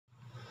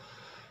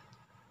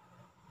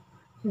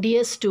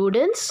Dear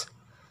students,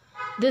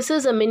 this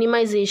is a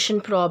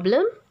minimization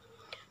problem.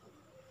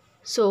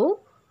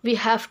 So, we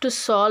have to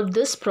solve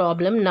this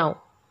problem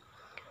now.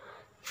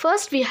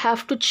 First, we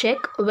have to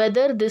check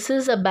whether this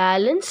is a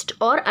balanced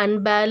or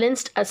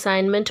unbalanced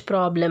assignment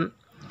problem.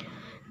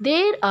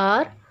 There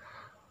are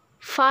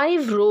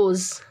 5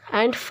 rows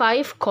and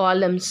 5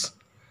 columns.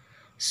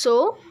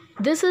 So,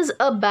 this is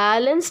a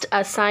balanced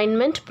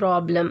assignment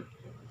problem.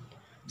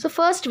 So,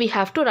 first we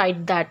have to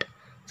write that.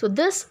 So,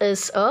 this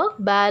is a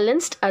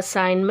balanced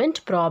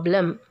assignment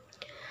problem.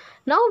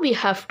 Now, we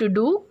have to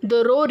do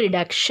the row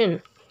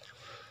reduction.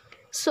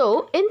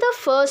 So, in the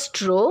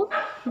first row,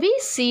 we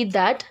see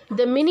that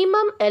the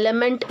minimum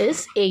element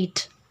is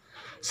 8.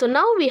 So,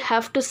 now we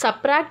have to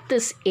subtract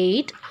this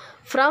 8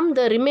 from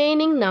the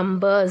remaining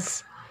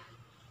numbers.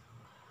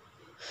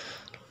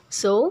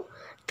 So,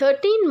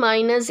 13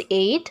 minus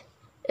 8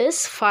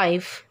 is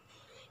 5.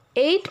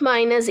 8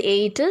 minus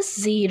 8 is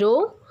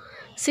 0.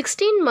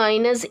 16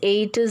 minus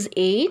 8 is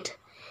 8.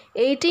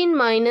 18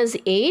 minus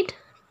 8,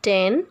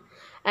 10.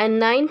 And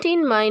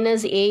 19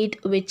 minus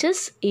 8, which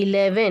is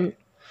 11.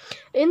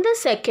 In the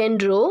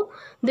second row,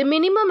 the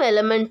minimum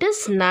element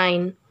is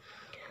 9.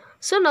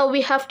 So now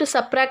we have to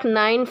subtract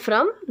 9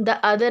 from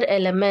the other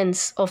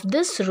elements of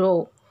this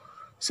row.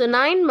 So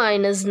 9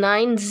 minus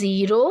 9,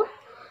 0.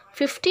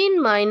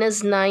 15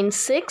 minus 9,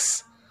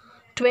 6.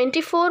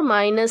 24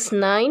 minus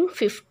 9,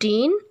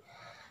 15.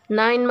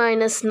 9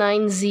 minus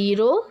 9,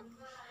 0.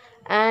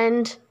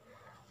 And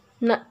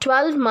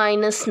 12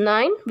 minus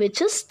 9,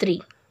 which is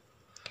 3.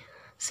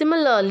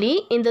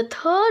 Similarly, in the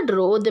third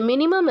row, the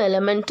minimum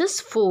element is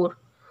 4.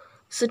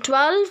 So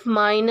 12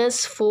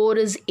 minus 4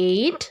 is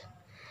 8.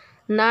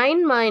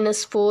 9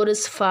 minus 4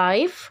 is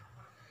 5.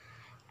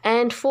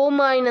 And 4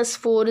 minus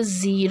 4 is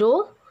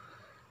 0.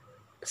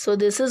 So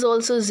this is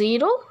also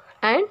 0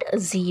 and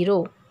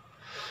 0.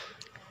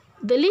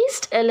 The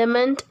least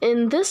element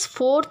in this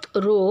fourth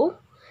row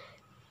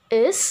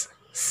is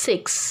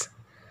 6.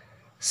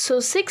 So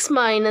 6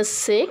 minus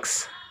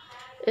 6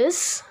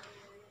 is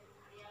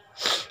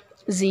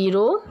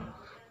 0.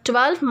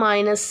 12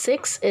 minus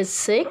 6 is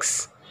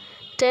 6.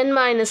 10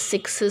 minus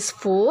 6 is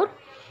 4.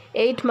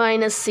 8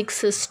 minus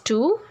 6 is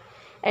 2.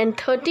 And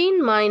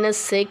 13 minus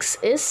 6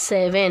 is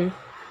 7.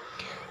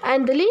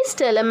 And the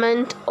least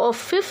element of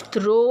fifth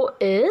row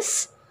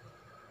is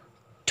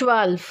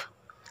 12.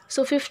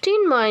 So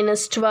 15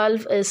 minus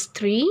 12 is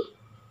 3.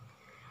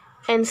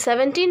 And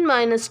 17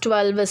 minus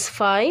 12 is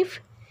 5.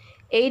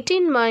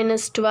 18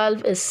 minus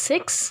 12 is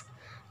 6.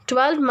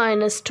 12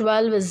 minus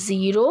 12 is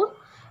 0.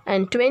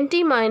 And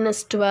 20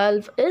 minus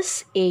 12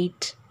 is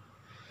 8.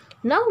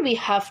 Now we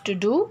have to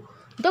do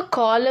the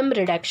column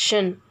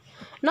reduction.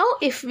 Now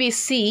if we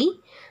see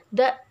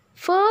the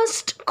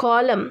first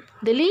column,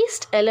 the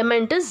least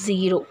element is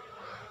 0.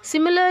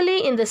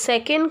 Similarly, in the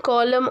second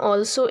column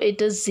also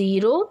it is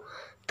 0.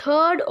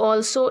 Third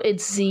also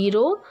it's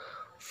 0.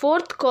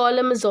 Fourth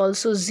column is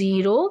also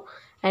 0.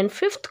 And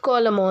fifth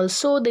column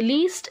also the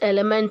least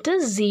element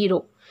is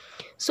 0.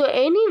 So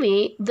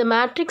anyway, the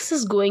matrix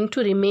is going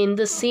to remain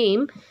the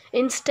same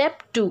in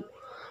step 2.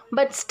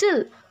 But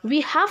still,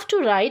 we have to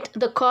write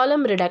the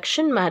column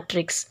reduction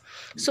matrix.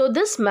 So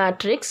this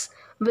matrix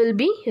will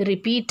be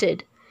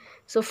repeated.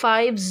 So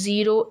 5,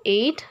 0,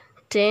 8,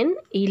 10,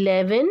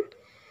 11,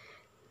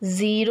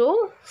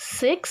 0,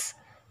 6,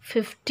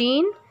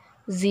 15,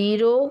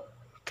 0,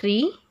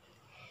 3,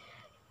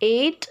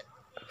 8,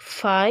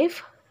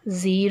 5,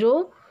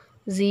 0,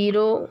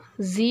 0,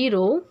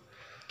 0,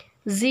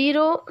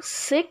 0,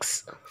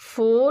 6,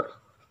 4,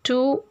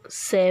 2,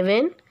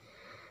 7,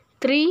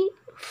 3,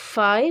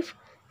 5,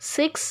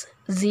 6,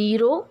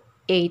 0,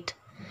 8.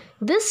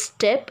 This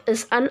step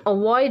is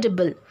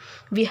unavoidable.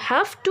 We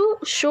have to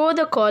show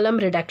the column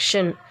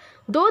reduction.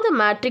 Though the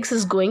matrix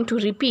is going to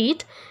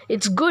repeat,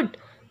 it's good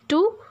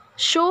to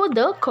show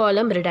the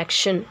column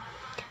reduction.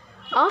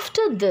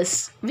 After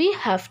this, we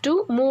have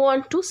to move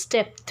on to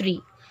step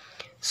 3.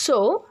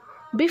 So,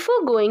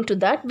 before going to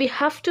that, we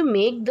have to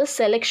make the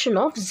selection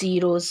of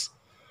zeros.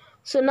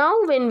 So now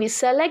when we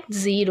select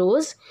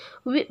zeros,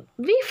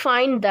 we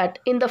find that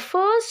in the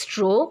first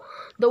row,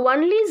 the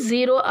only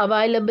 0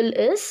 available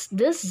is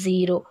this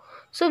 0.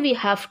 So we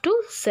have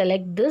to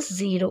select this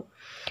 0.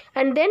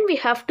 And then we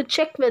have to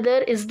check whether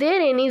is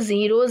there any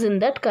zeros in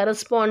that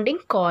corresponding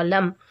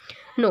column.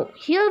 No,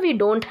 here we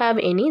don't have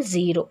any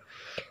 0.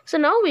 So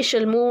now we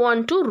shall move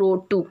on to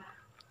row 2.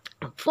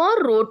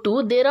 For row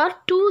 2, there are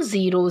 2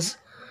 zeros.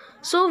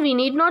 So we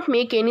need not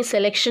make any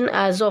selection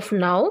as of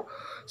now.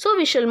 So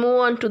we shall move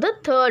on to the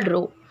third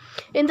row.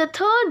 In the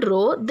third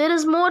row, there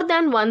is more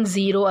than 1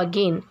 0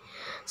 again.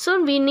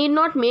 So we need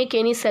not make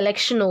any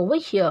selection over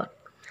here.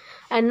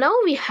 And now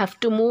we have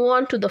to move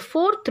on to the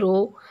fourth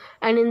row.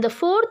 And in the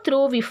fourth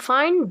row, we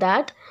find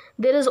that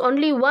there is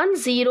only 1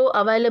 0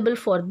 available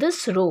for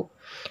this row.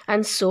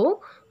 And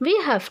so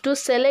we have to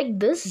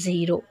select this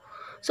 0.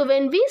 So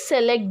when we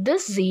select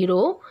this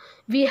 0,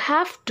 we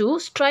have to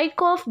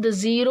strike off the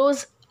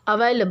zeros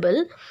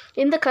available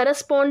in the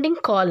corresponding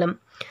column.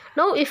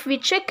 Now if we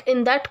check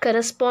in that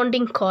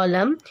corresponding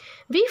column,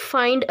 we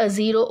find a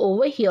 0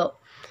 over here.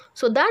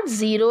 So that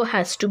 0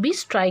 has to be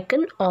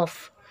striken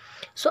off.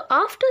 So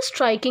after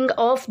striking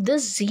off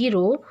this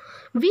 0,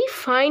 we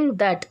find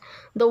that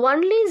the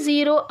only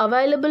 0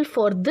 available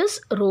for this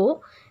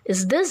row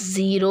is this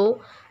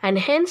 0, and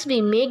hence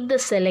we make the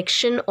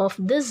selection of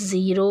this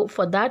 0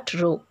 for that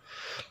row.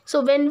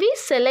 So when we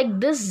select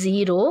this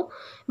 0,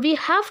 we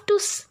have to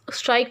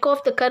strike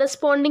off the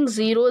corresponding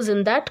zeros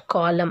in that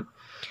column.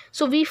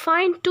 So we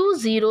find 2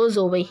 zeros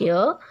over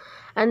here,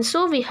 and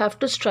so we have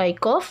to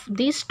strike off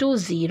these 2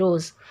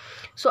 zeros.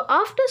 So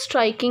after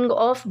striking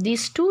off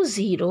these 2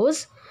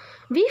 zeros,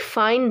 we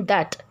find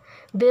that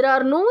there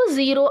are no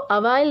 0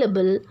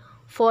 available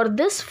for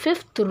this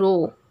 5th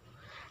row,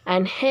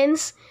 and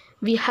hence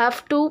we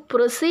have to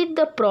proceed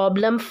the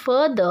problem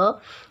further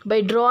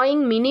by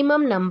drawing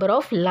minimum number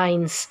of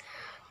lines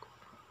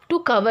to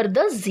cover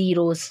the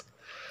zeros.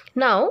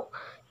 Now,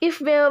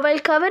 while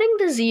covering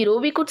the 0,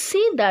 we could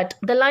see that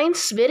the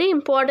lines, very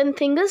important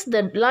thing is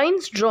the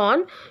lines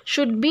drawn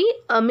should be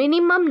a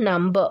minimum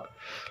number.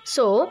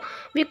 So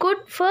we could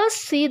first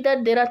see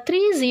that there are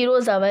 3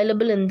 zeros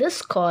available in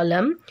this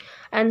column,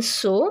 and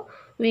so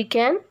we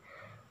can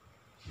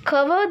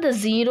cover the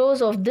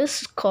zeros of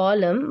this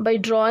column by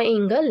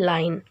drawing a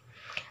line.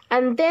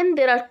 And then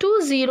there are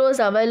 2 zeros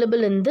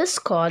available in this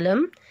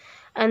column,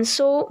 and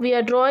so we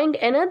are drawing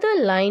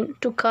another line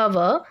to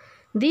cover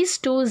these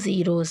 2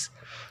 zeros.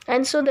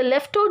 And so the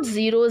left out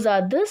zeros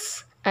are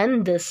this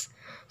and this.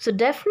 So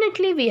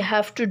definitely we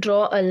have to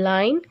draw a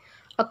line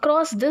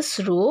across this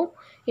row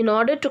in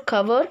order to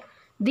cover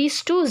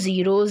these 2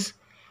 zeros,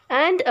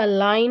 and a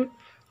line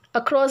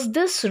across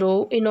this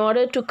row in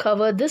order to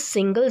cover this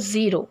single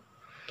 0.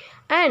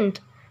 And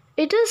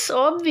it is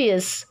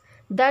obvious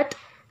that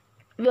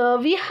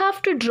we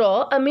have to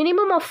draw a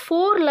minimum of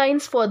 4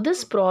 lines for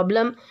this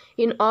problem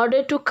in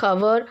order to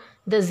cover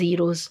the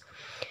zeros.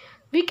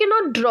 We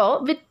cannot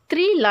draw with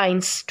 3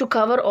 lines to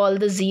cover all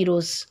the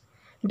zeros.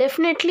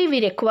 Definitely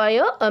we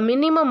require a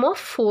minimum of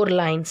 4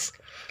 lines.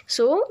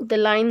 So the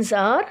lines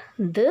are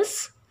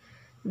this,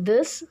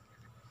 this,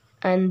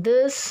 and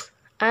this,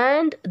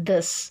 and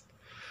this.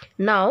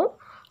 Now,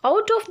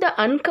 out of the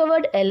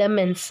uncovered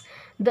elements,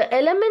 the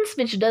elements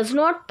which does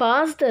not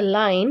pass the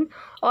line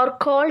are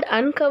called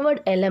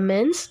uncovered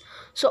elements.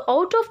 So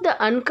out of the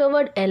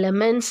uncovered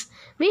elements,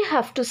 we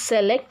have to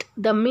select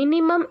the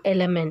minimum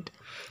element.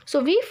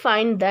 So we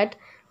find that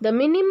the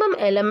minimum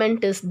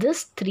element is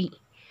this 3.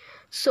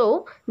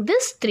 So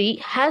this 3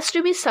 has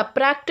to be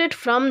subtracted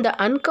from the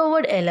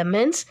uncovered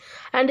elements,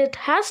 and it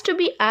has to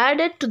be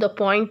added to the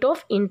point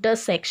of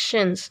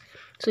intersections.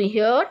 So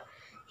here,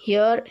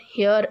 here,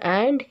 here,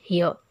 and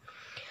here.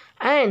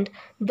 And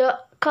the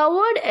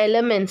covered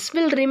elements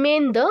will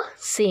remain the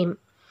same.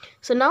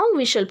 So now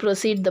we shall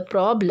proceed the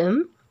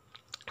problem.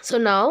 So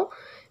now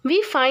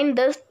we find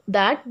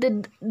that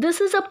this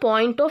is a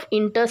point of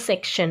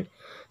intersection.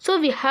 So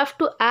we have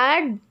to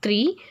add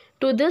 3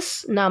 to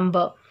this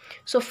number.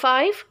 So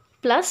 5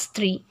 plus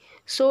 3.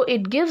 So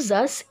it gives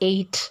us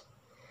 8.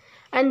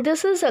 And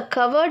this is a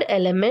covered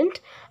element,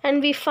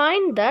 and we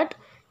find that,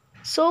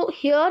 so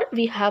here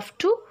we have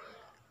to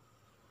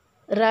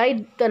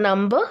write the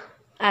number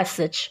as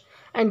such,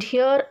 and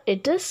here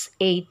it is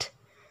 8.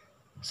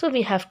 So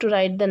we have to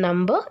write the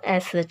number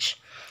as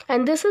such,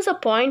 and this is a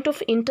point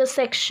of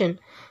intersection.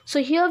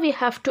 So here we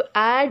have to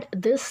add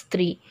this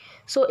 3,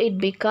 so it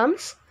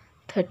becomes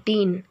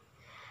 13,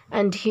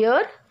 and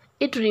here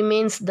it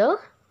remains the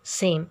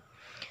same.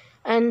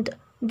 And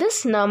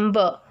this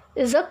number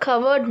is a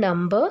covered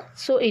number,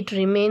 so it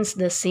remains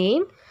the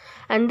same.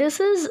 And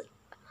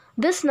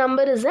this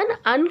number is an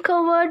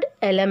uncovered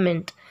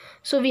element,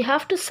 so we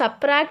have to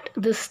subtract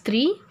this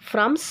 3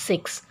 from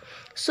 6.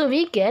 So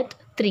we get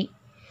 3.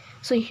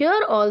 So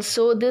here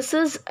also this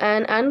is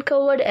an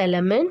uncovered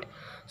element.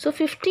 So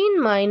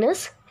 15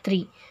 minus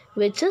 3,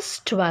 which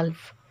is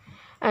 12.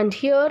 And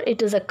here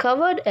it is a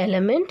covered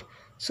element.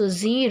 So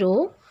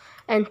 0,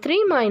 and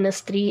 3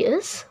 minus 3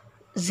 is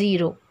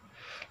 0.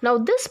 Now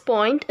this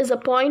point is a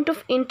point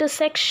of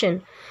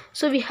intersection.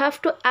 So we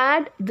have to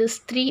add this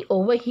 3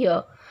 over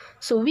here.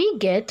 So we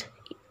get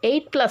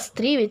 8 plus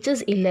 3, which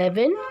is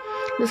 11.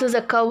 This is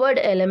a covered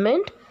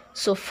element.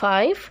 So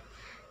 5.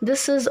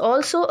 This is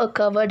also a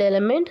covered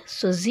element.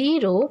 So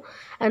 0.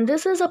 And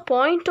this is a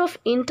point of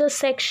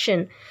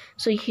intersection.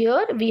 So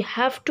here we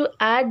have to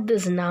add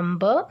this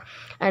number.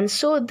 And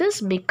so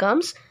this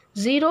becomes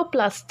 0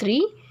 plus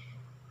 3.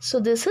 So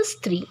this is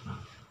 3.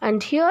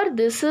 And here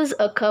this is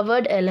a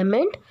covered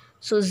element.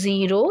 So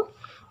 0.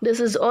 This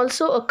is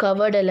also a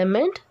covered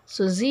element.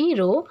 So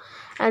 0.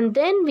 And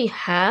then we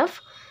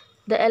have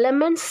the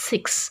element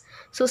 6.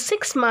 So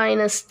 6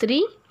 minus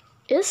 3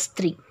 is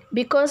 3,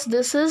 because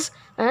this is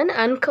an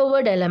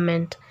uncovered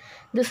element.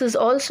 This is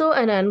also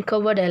an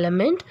uncovered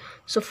element.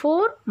 So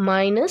 4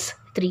 minus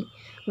 3,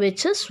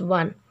 which is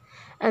 1.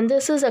 And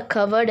this is a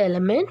covered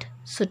element.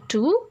 So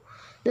 2.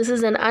 This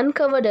is an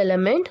uncovered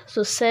element.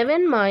 So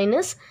 7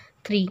 minus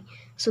 3.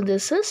 So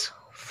this is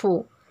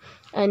 4.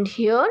 And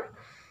here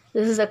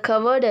This is a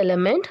covered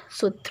element,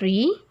 so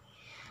 3.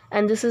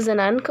 And this is an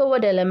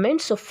uncovered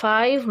element, so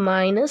 5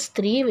 minus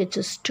 3, which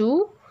is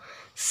 2.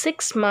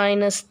 6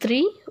 minus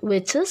 3,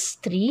 which is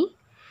 3.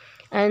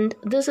 And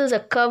this is a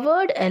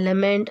covered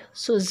element,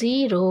 so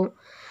 0.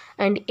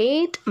 And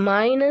 8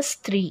 minus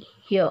 3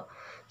 here,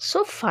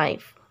 so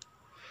 5.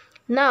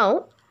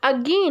 Now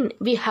again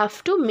we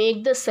have to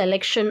make the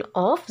selection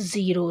of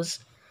zeros.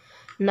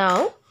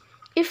 Now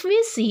if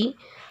we see,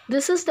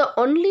 this is the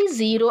only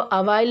 0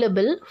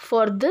 available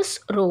for this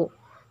row,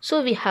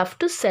 so we have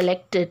to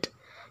select it.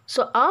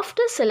 So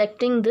after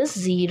selecting this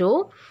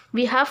 0,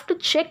 we have to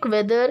check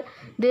whether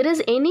there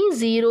is any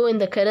 0 in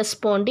the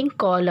corresponding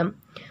column.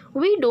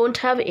 We don't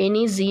have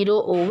any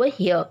 0 over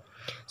here.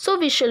 So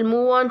we shall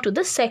move on to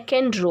the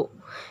second row.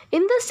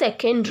 In the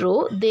second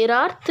row, there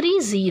are 3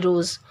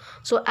 zeros.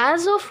 So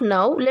as of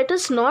now, let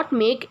us not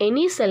make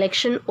any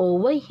selection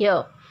over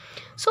here.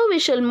 So we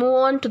shall move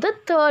on to the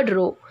third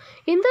row.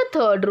 In the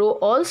third row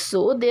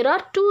also, there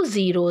are 2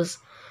 zeros.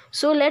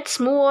 So let's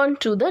move on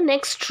to the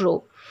next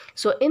row.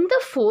 So in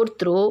the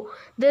fourth row,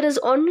 there is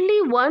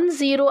only 1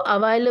 0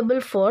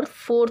 available for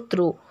fourth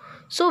row.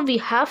 So we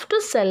have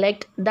to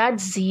select that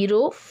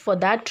 0 for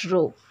that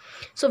row.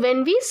 So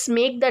when we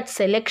make that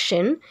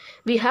selection,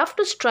 we have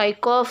to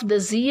strike off the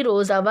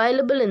zeros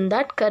available in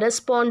that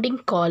corresponding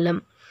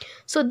column.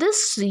 So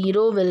this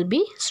 0 will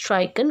be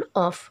striken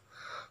off.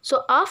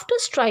 So after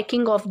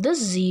striking off this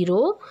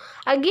 0,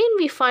 again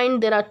we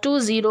find there are 2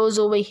 zeros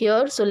over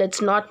here. So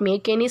let's not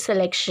make any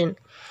selection.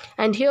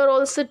 And here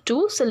also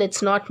 2, so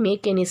let's not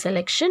make any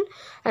selection.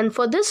 And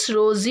for this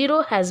row,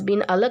 0 has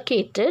been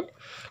allocated.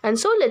 And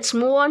so let's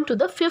move on to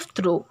the fifth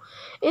row.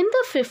 In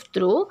the fifth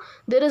row,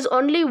 there is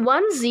only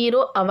 1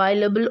 0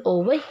 available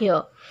over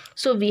here.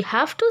 So we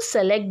have to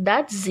select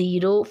that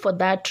 0 for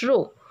that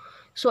row.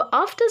 So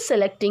after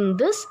selecting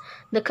this,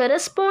 the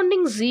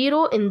corresponding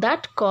 0 in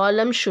that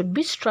column should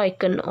be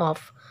striken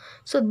off.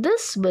 So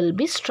this will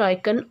be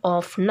striken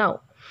off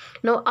now.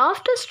 Now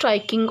after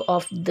striking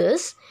off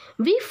this,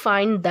 we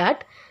find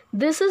that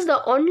this is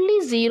the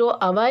only 0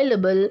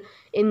 available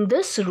in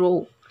this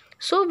row.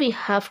 So we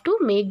have to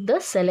make the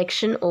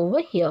selection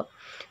over here.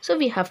 So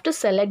we have to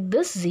select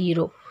this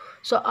 0.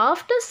 So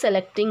after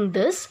selecting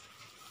this,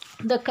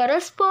 the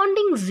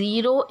corresponding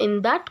 0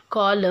 in that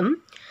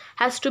column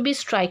has to be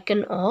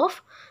striken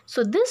off.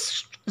 So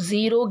this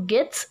 0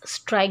 gets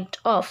striked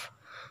off.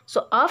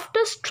 So after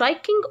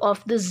striking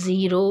off this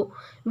 0,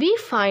 we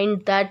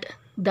find that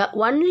the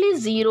only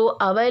 0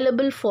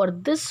 available for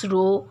this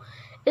row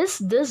is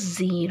this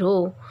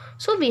 0.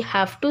 So we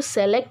have to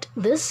select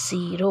this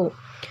 0.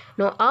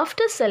 Now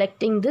after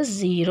selecting this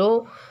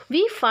 0,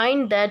 we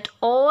find that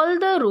all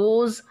the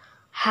rows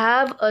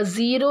have a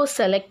 0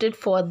 selected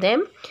for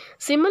them.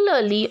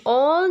 Similarly,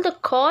 all the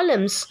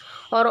columns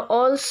are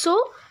also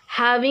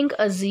having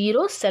a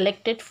 0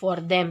 selected for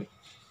them.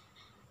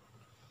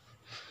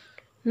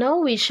 Now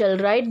we shall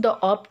write the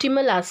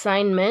optimal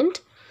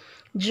assignment.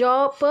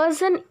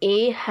 Person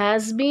A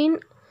has been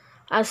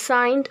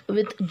assigned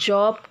with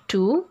job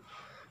 2.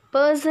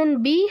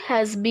 Person B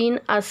has been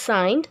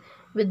assigned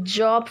with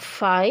job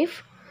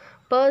 5.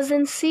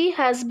 Person C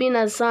has been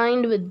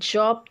assigned with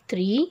job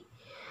 3.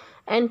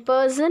 And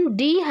person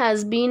D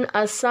has been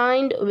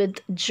assigned with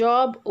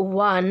job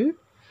 1.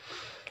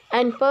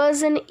 And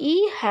person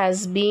E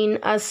has been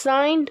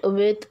assigned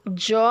with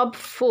job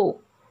 4.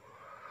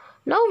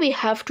 Now we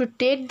have to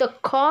take the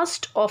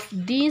cost of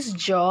these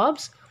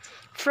jobs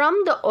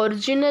from the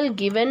original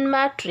given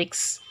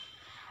matrix.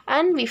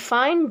 And we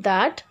find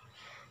that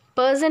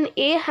person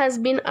A has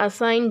been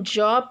assigned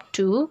job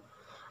 2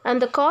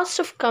 and the cost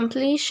of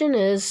completion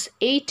is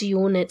 8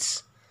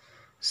 units.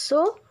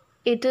 So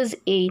it is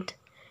 8.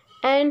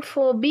 And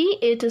for B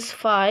it is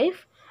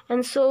 5.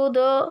 And so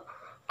the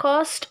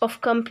cost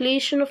of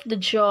completion of the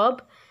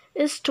job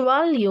is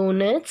 12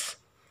 units.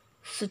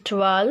 So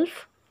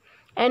 12.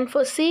 And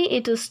for C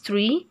it is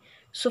 3.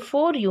 So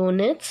 4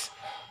 units.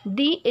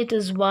 D it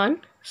is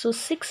 1. So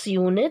 6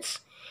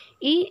 units.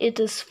 E it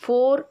is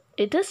 4.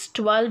 It is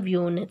 12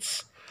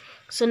 units.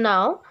 So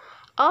now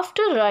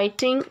after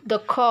writing the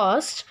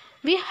cost,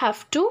 we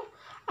have to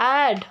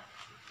add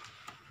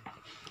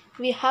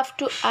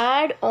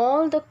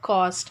all the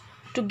cost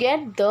to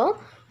get the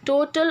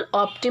total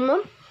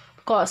optimum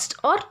cost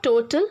or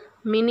total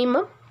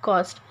minimum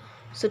cost.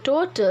 So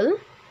total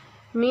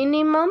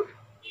minimum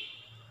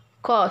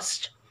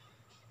cost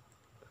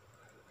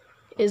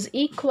is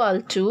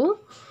equal to,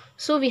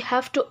 so we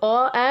have to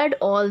add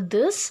all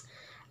this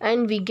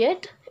and we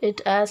get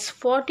it as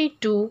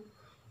 42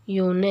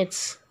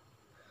 units.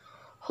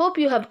 Hope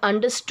you have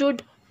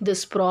understood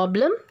this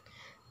problem.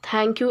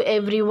 Thank you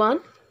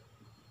everyone.